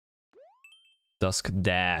Dusk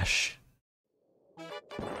Dash.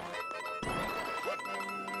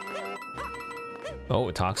 Oh,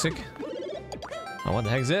 toxic? Oh, what the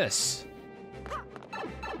heck is this?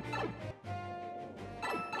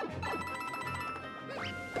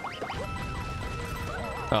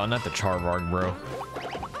 Oh, not the Charvarg, bro.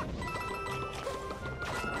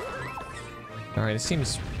 Alright, it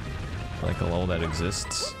seems like a level that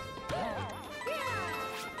exists.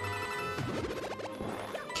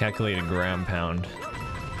 Calculated gram pound.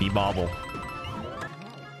 Bobble.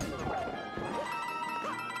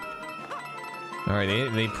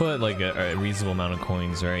 Alright, they put like a reasonable amount of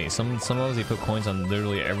coins, right? Some of those they put coins on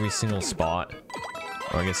literally every single spot.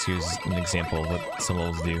 Or I guess here's an example of what some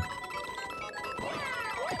levels do.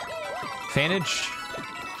 Fanage?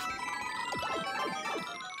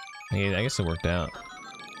 Yeah, I guess it worked out.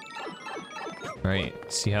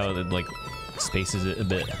 Alright, see how it like spaces it a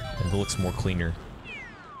bit. It looks more cleaner.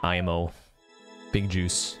 IMO. Big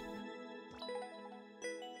juice.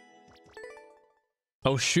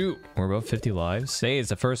 Oh shoot, we're above 50 lives. Hey, it's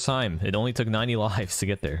the first time. It only took 90 lives to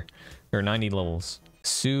get there. Or 90 levels.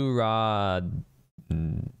 Sura...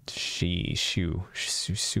 Shu.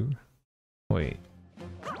 Wait.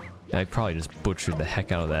 I probably just butchered the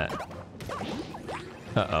heck out of that.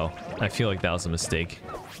 Uh-oh. I feel like that was a mistake.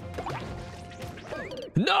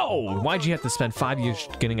 No! Why'd you have to spend 5 years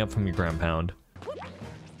getting up from your ground pound?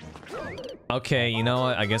 Okay, you know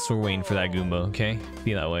what? I guess we're waiting for that Goomba, okay?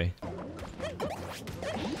 Be that way.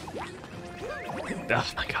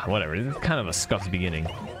 Oh my god, whatever. This is kind of a scuffed beginning.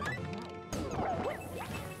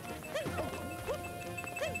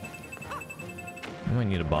 I might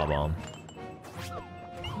need a Bob-omb.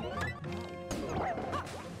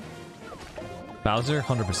 Bowser,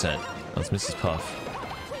 100%. That's Mrs. Puff.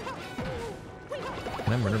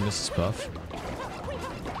 Can I murder Mrs. Puff?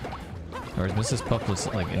 Or is Mrs. Puff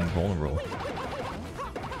just like invulnerable?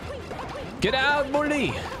 Get out,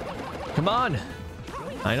 Morty! Come on!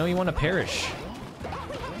 I know you want to perish.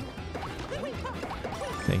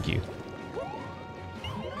 Thank you.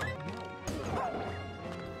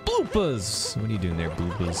 Bloopas! What are you doing there,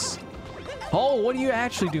 Bloopas? Oh, what are you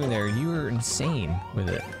actually doing there? You were insane with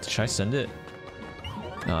it. Should I send it?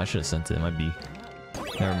 No, I should have sent it. It might be.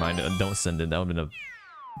 Never mind. Don't send it. That would have been a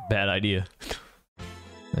bad idea.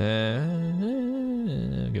 Give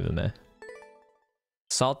them that.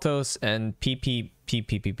 Saltos and PP.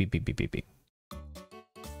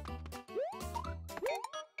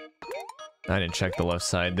 I didn't check the left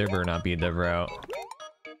side. There better not be a dev route.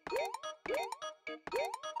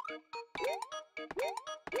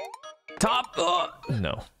 Top!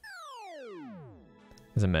 No.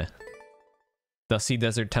 It's a meh. Dusty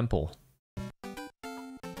Desert Temple.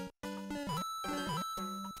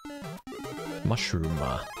 Mushroom.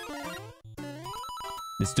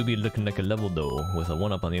 This do be looking like a level though, with a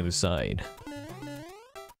 1-up on the other side.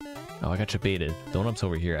 Oh, I got jebaited. The 1-up's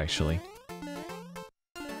over here actually.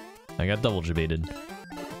 I got double jebaited.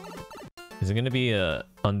 Is it gonna be a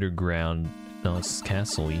underground? No, it's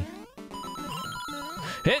castle-y.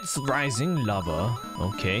 It's rising lava.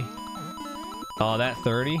 Okay. Oh, that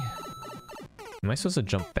 30? Am I supposed to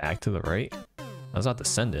jump back to the right? I was about to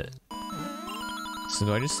send it. So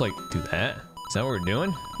do I just like do that? Is that what we're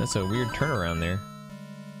doing? That's a weird turnaround there.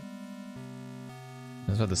 I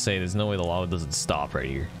was about to say, there's no way the lava doesn't stop right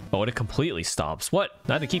here. Oh, it completely stops. What?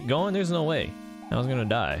 I had to keep going? There's no way. I was gonna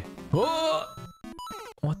die. Whoa!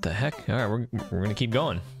 What the heck? Alright, we're gonna keep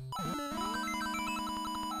going.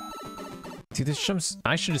 See, this jump's...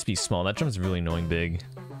 I should just be small. That jump's really annoying big.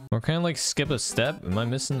 Or kind of like skip a step. Am I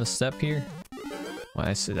missing the step here? Well,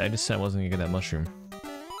 I just said I wasn't gonna get that mushroom.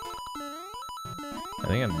 I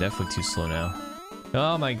think I'm definitely too slow now.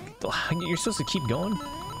 Oh my... You're supposed to keep going?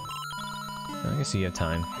 I guess you have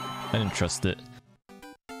time. I didn't trust it.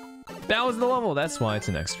 That was the level! That's why it's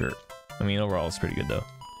an expert. I mean, overall, it's pretty good though.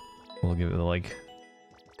 We'll give it a like.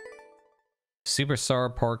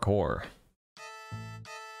 Superstar Parkour.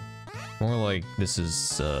 More like this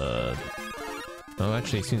is, oh,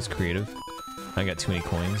 actually, it seems creative. I got too many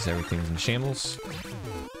coins. Everything's in shambles.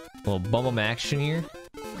 A little bum action here.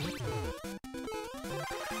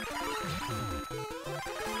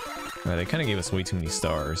 Alright, they kind of gave us way too many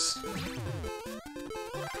stars.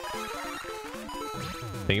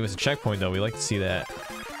 They gave us a checkpoint though. We like to see that.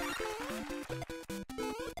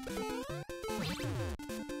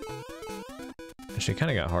 Actually, it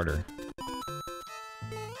kind of got harder.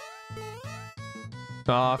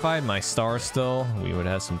 Oh, if I had my star still, we would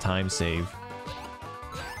have some time save.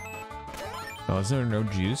 Oh, is there no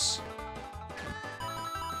juice?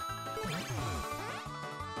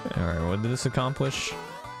 Alright, what did this accomplish?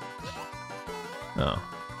 Oh.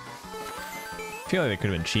 feel like there could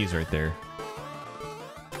have been cheese right there.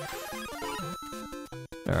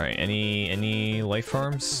 Alright, any life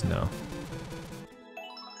farms? No.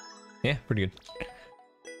 Yeah, pretty good.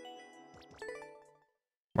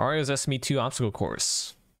 Mario's SME2 obstacle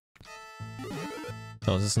course.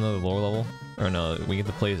 Oh, is this another lower level? Or no, we get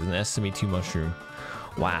to play as an SME2 mushroom.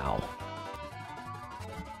 Wow.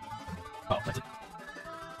 Oh, that's it.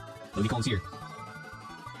 Let me call here.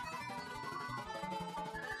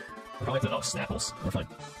 We're probably have to Snapples. We're fine.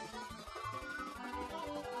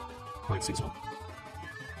 Probably see this one.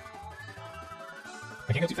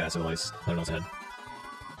 I can't go too fast, otherwise I don't know what's ahead.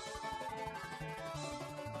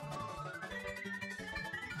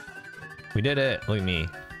 We did it! Look at me.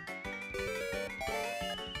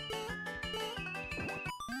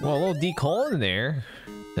 Well, a little decal in there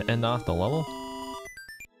to end off the level.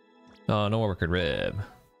 Oh, no record rib.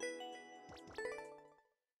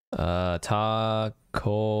 Takoto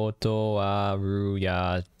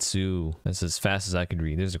Aruyatsu. That's as fast as I could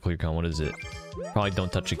read. There's a clear con. What is it? Probably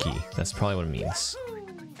don't touch a key. That's probably what it means.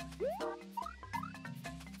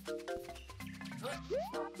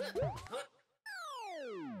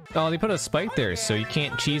 Oh, they put a spike there, so you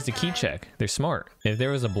can't cheese the key check. They're smart. If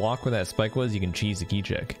there was a block where that spike was, you can cheese the key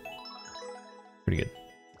check. Pretty good.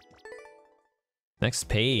 Next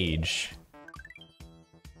page.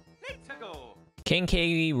 King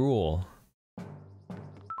KD rule.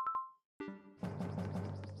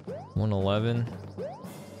 111.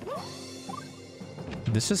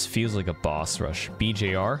 This just feels like a boss rush.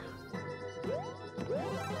 BJR.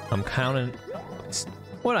 I'm counting.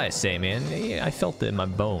 What'd I say, man? I felt it in my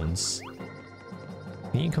bones.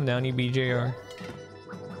 You can come down, you BJR.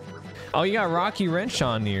 Oh, you got Rocky Wrench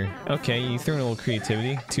on here. Okay, you threw in a little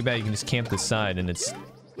creativity. Too bad you can just camp this side and it's...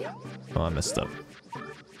 Oh, I messed up.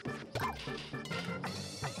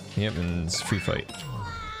 Yep, and it's free fight.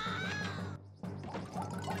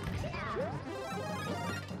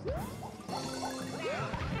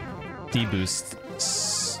 D-boost.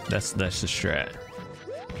 That's the strat.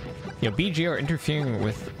 Yo, BGR interfering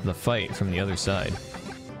with the fight from the other side.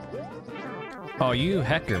 Oh, you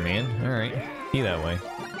hacker, man. Alright. Be that way.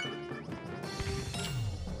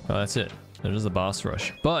 Oh, that's it. That is the boss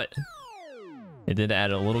rush. But it did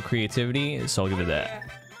add a little creativity, so I'll give it that.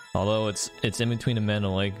 Although it's in between a man and a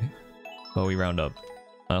leg. But we round up.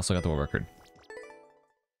 I also got the world record.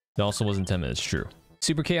 It also wasn't 10 minutes, true.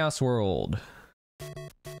 Super Chaos World.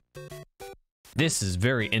 This is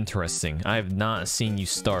very interesting. I have not seen you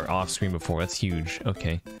start off screen before. That's huge.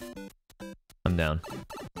 Okay. I'm down.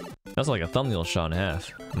 That's like a thumbnail shot and a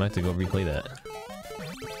half. I might have to go replay that.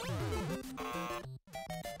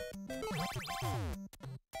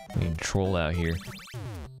 We can troll out here.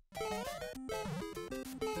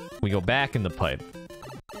 We go back in the pipe.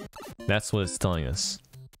 That's what it's telling us.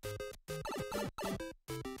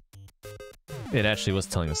 It actually was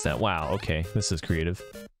telling us that. Wow, okay. This is creative.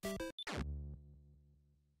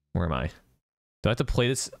 Where am I? Do I have to play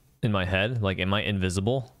this in my head? Like, am I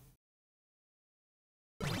invisible?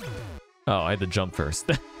 Oh, I had to jump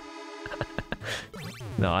first.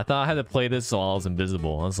 No, I thought I had to play this while I was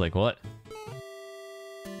invisible. I was like, what?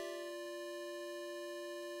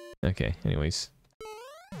 Okay, anyways.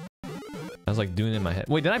 I was like doing it in my head.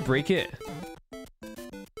 Wait, did I break it?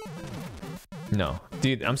 No.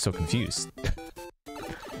 Dude, I'm so confused.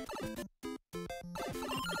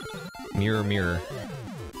 Mirror, mirror.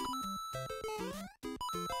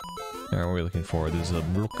 Alright, what are we looking for? There's a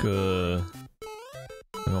brook, We're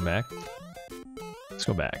going back? Let's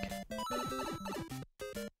go back.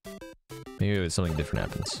 Maybe something different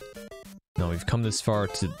happens. No, we've come this far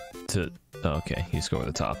to... Oh, okay, you just go over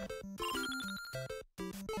the top.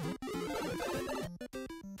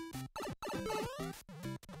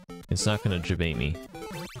 It's not gonna debate me.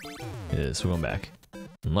 It is, we're going back.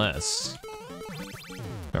 Unless...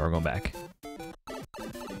 No, we're going back.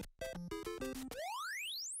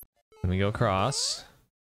 Then we go across.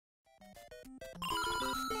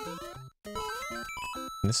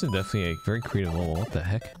 This is definitely a very creative level. What the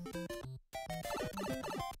heck?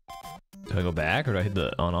 Do I go back or do I hit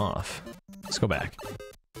the on-off? Let's go back.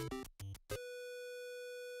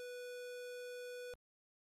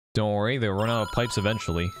 Don't worry, they'll run out of pipes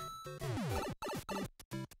eventually.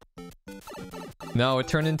 No, it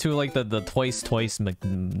turned into like the twice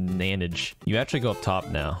manage. You actually go up top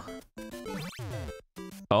now.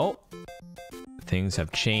 Oh! Things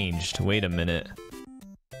have changed. Wait a minute.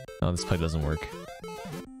 Oh, this pipe doesn't work.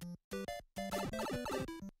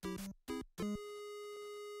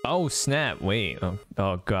 Oh, snap. Wait.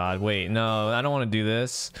 Oh god, wait. No, I don't want to do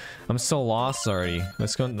this. I'm so lost already.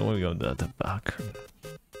 Let's go. Where we go? The back.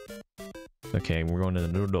 Okay, we're going to the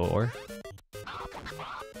new door.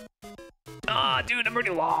 Ah, dude, I'm already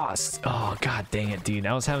lost. Oh, god dang it, dude.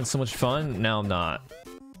 I was having so much fun. Now I'm not.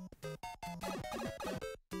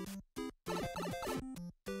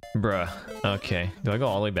 Bruh. Okay. Do I go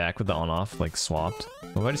all the way back with the on-off, like, swapped?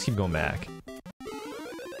 Or do I just keep going back?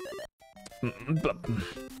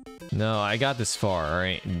 No, I got this far,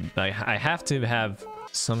 alright? I have to have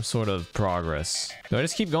some sort of progress. Do I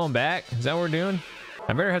just keep going back? Is that what we're doing?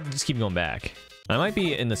 I better have to just keep going back. I might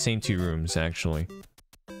be in the same 2 rooms, actually.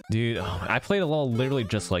 Dude, oh, I played a level literally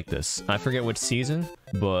just like this. I forget which season,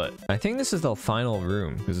 but I think this is the final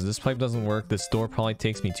room, because if this pipe doesn't work, this door probably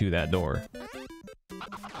takes me to that door.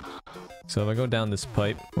 So if I go down this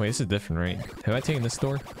pipe... Wait, this is different, right? Have I taken this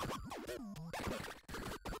door?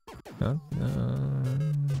 No?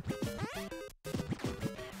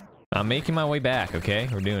 I'm making my way back, okay?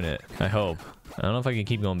 We're doing it. I hope. I don't know if I can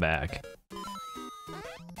keep going back.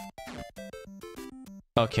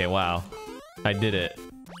 Okay, wow. I did it.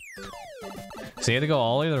 So you had to go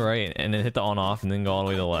all the way to the right and then hit the on-off and then go all the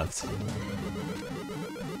way to the left.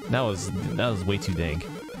 That was way too dank.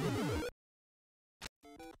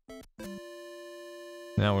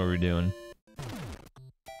 Now what are we doing?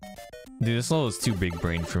 Dude, this level is too big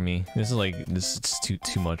brain for me. This is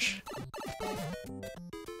too much.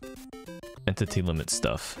 Entity limit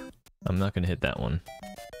stuff. I'm not gonna hit that one.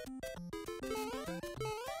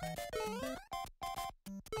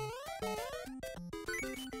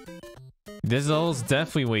 This level's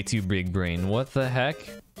definitely way too big brain. What the heck?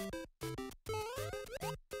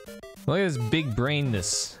 Look at this big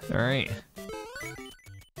brainness. Alright.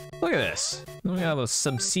 Look at this. We have a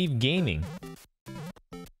subsieve gaming.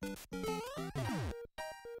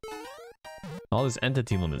 All this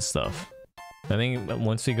entity limit stuff. I think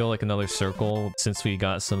once we go like another circle, since we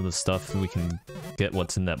got some of the stuff, we can get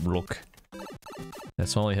what's in that rook.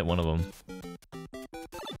 That's why I only hit one of them.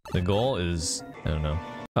 The goal is... I don't know.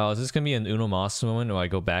 Oh, is this gonna be an Uno Mas moment, or I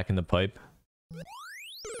go back in the pipe?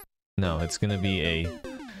 No, it's gonna be a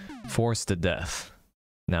forced to death.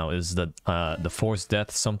 Now, is the forced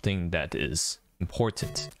death something that is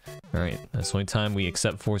important? Alright, that's the only time we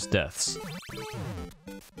accept forced deaths.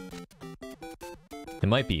 It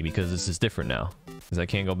might be, because this is different now. Because I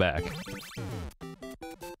can't go back.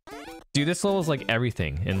 Dude, this level is like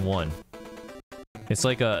everything in one. It's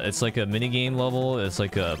like a minigame level. It's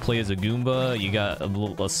like a play as a Goomba. You got a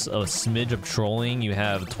smidge of trolling. You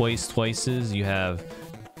have twices. You have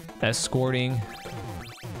escorting.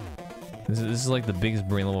 This is like the biggest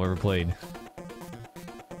brain level I've ever played.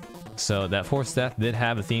 So that forced death did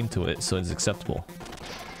have a theme to it, so it's acceptable.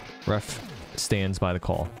 Ref stands by the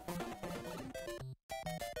call.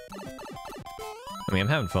 I mean, I'm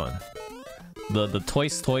having fun. The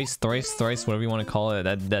twice, thrice, whatever you want to call it,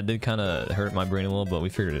 that did kind of hurt my brain a little, but we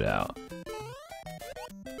figured it out.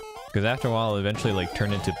 Because after a while, it eventually like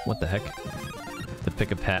turned into what the heck? To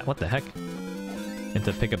pick a path. What the heck? And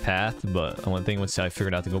to pick a path, but one thing once I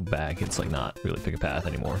figured out to go back, it's like not really pick a path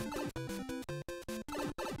anymore.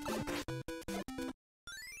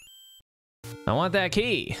 I want that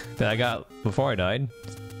key that I got before I died.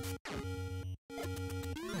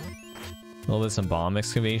 A little bit of some bomb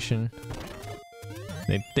excavation.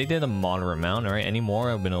 They did a moderate amount, alright? Any more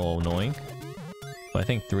have been a little annoying. But I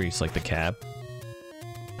think 3 is like the cap.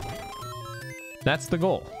 That's the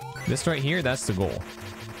goal. This right here, that's the goal.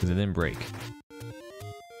 Because it didn't break.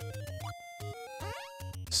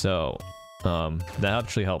 So, that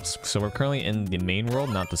actually helps. So we're currently in the main world,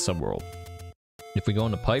 not the subworld. If we go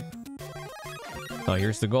in the pipe... Oh,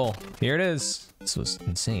 here's the goal. Here it is! This was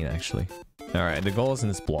insane, actually. Alright, the goal is in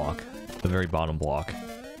this block. The very bottom block.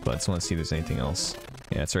 But I just want to see if there's anything else.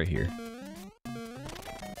 Yeah, it's right here.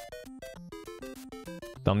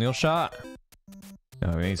 Thumbnail shot! No,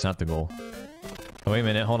 maybe it's not the goal. Oh, wait a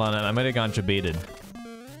minute, hold on. I might have gone jebaited.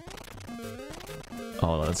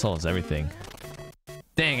 Oh, that solves everything.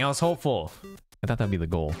 Dang, I was hopeful! I thought that'd be the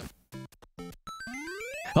goal.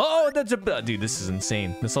 Oh, that's a... Dude, this is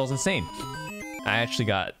insane. This level's insane. I actually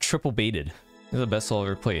got triple baited. This is the best level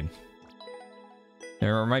I've ever played.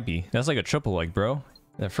 Or it might be. That's like a triple like, bro.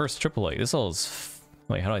 That first triple like. This level's...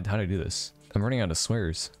 Wait, how do I do this? I'm running out of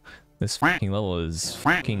swears. This fucking level is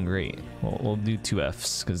fucking great. Well, we'll do 2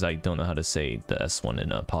 Fs, because I don't know how to say the S one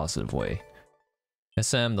in a positive way.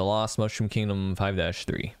 SM, The Lost Mushroom Kingdom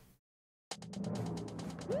 5-3.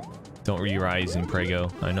 Don't re-rise in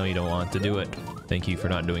Prego. I know you don't want to do it. Thank you for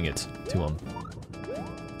not doing it to him.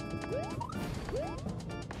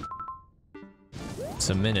 It's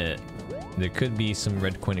a minute. There could be some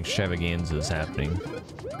red coin extravaganzas happening.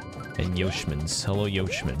 And Yoshmans. Hello,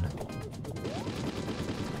 Yoshman.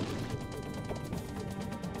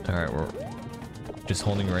 Alright, we're just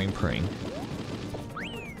holding rain praying.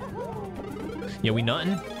 Yeah, we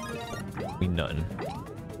nuttin'? We nuttin'.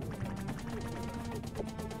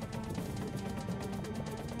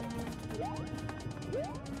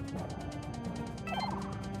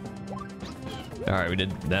 Alright, we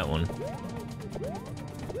did that one.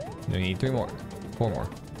 We need 3 more. 4 more.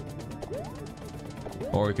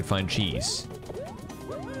 Or we could find cheese.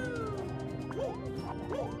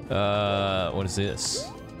 What is this?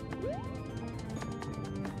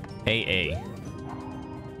 AA.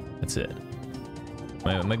 That's it.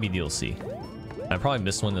 It might be DLC. I probably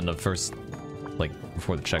missed one in the first, like,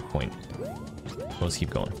 before the checkpoint. Let's keep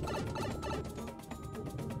going.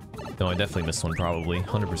 No, I definitely missed one, probably.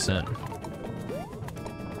 100%.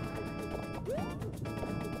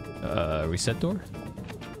 Reset door?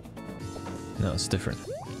 No, it's different.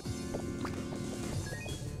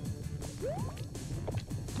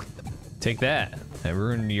 Take that. I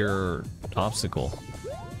ruined your obstacle.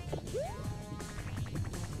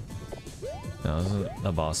 No, this isn't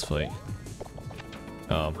a boss fight.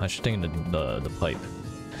 I should have taken the pipe.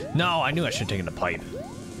 No, I knew I should have taken the pipe.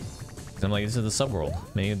 'Cause I'm like, this is the subworld.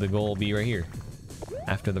 Maybe the goal will be right here.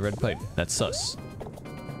 After the red pipe. That's sus.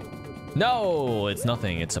 No, it's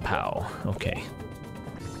nothing. It's a POW. Okay.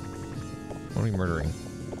 What are we murdering?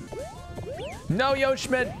 No,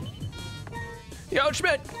 Yoshimit!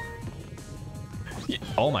 Yoshimit!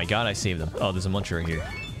 Oh my god, I saved them. Oh, there's a muncher right here.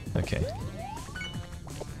 Okay.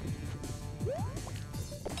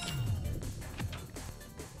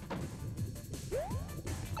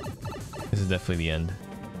 This is definitely the end.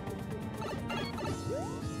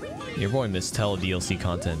 Your boy missed hella DLC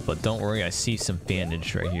content, but don't worry, I see some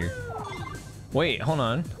bandage right here. Wait, hold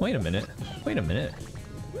on. Wait a minute. Wait a minute.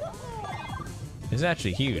 It's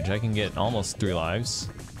actually huge. I can get almost 3 lives.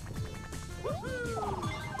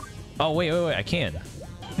 Oh, wait, I can.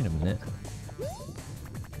 Wait a minute.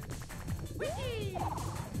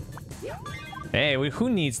 Hey, who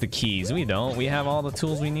needs the keys? We don't. We have all the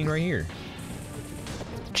tools we need right here.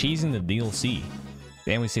 Cheesing the DLC.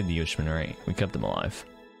 And we saved the Yoshimon, right? We kept them alive.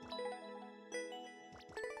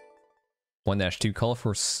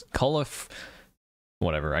 1-2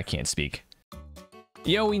 whatever, I can't speak.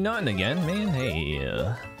 Yo, we nutting again, man. Hey,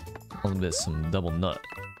 a little bit some double nut.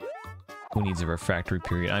 Who needs a refractory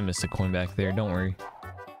period? I missed a coin back there, don't worry.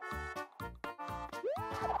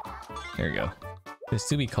 There you go. This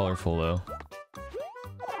do be colorful though.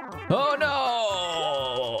 Oh no!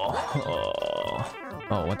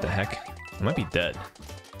 Oh, what the heck? I might be dead.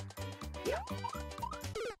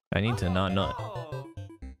 I need to not nut.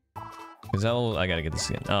 Is that I gotta get this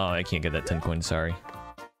again. Oh, I can't get that 10 coin, sorry.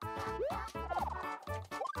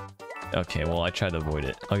 Okay, well, I tried to avoid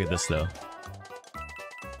it. I'll get this, though.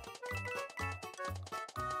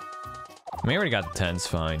 I mean, I already got the 10s,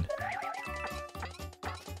 fine.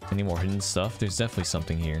 Any more hidden stuff? There's definitely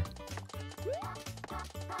something here.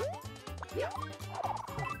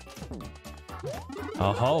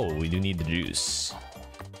 Oh ho, we do need the juice.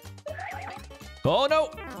 Oh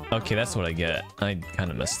no! Okay, that's what I get. I kind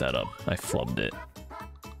of messed that up. I flubbed it.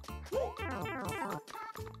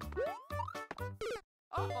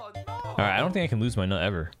 Alright, I don't think I can lose my nut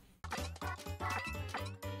ever.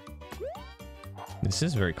 This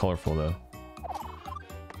is very colorful though.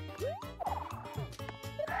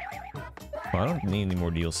 Well, I don't need any more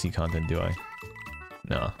DLC content, do I?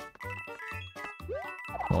 No.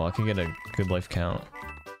 Well, I can get a good life count,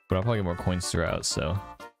 but I'll probably get more coins throughout, so.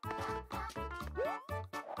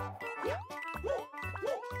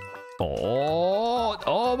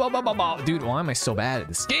 Dude, why am I so bad at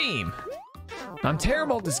this game? I'm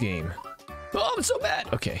terrible at this game. Oh, I'm so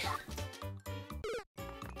bad. Okay.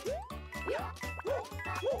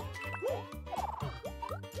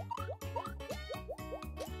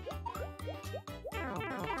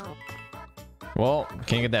 Well,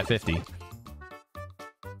 can't get that 50.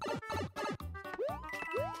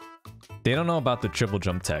 They don't know about the triple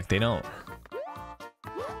jump tech. They don't.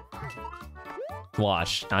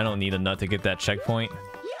 Watch, I don't need a nut to get that checkpoint.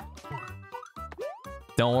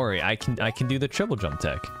 Don't worry, I can do the triple jump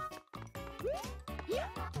tech.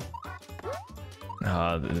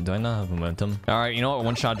 Do I not have momentum? Alright, you know what?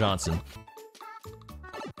 One shot Johnson.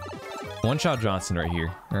 One shot Johnson right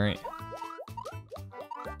here. Alright.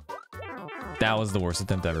 That was the worst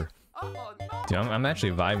attempt ever. Dude, I'm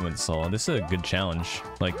actually vibing with solo. This is a good challenge.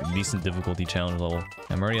 Like, decent difficulty challenge level.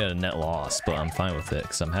 I'm already at a net loss, but I'm fine with it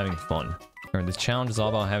because I'm having fun. This challenge is all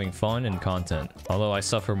about having fun and content. Although I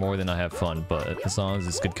suffer more than I have fun, but as long as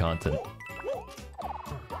it's good content.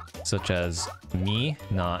 Such as me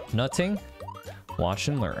not nutting, watch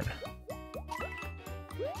and learn.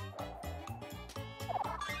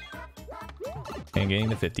 And getting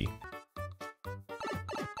the 50.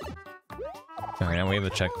 Alright, now we have a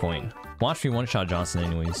checkpoint. Watch me one-shot Johnson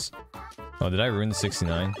anyways. Oh, did I ruin the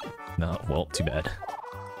 69? No, well, too bad.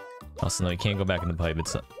 Also, no, you can't go back in the pipe,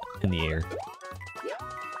 it's in the air.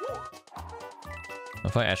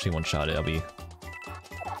 If I actually one-shot it, I'll be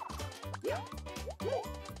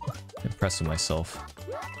impressed with myself.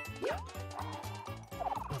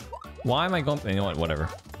 Why am I going? You know what? Whatever.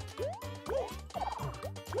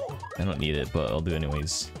 I don't need it, but I'll do it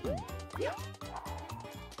anyways.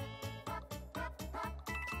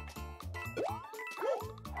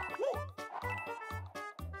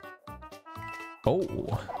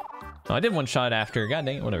 Oh. I did one shot after. God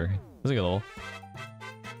dang it, whatever. It was a good little.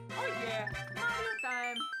 Oh yeah, Mario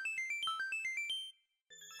time.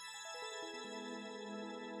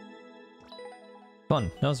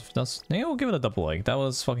 Fun. That was yeah, we'll give it a double like. That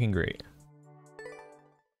was fucking great.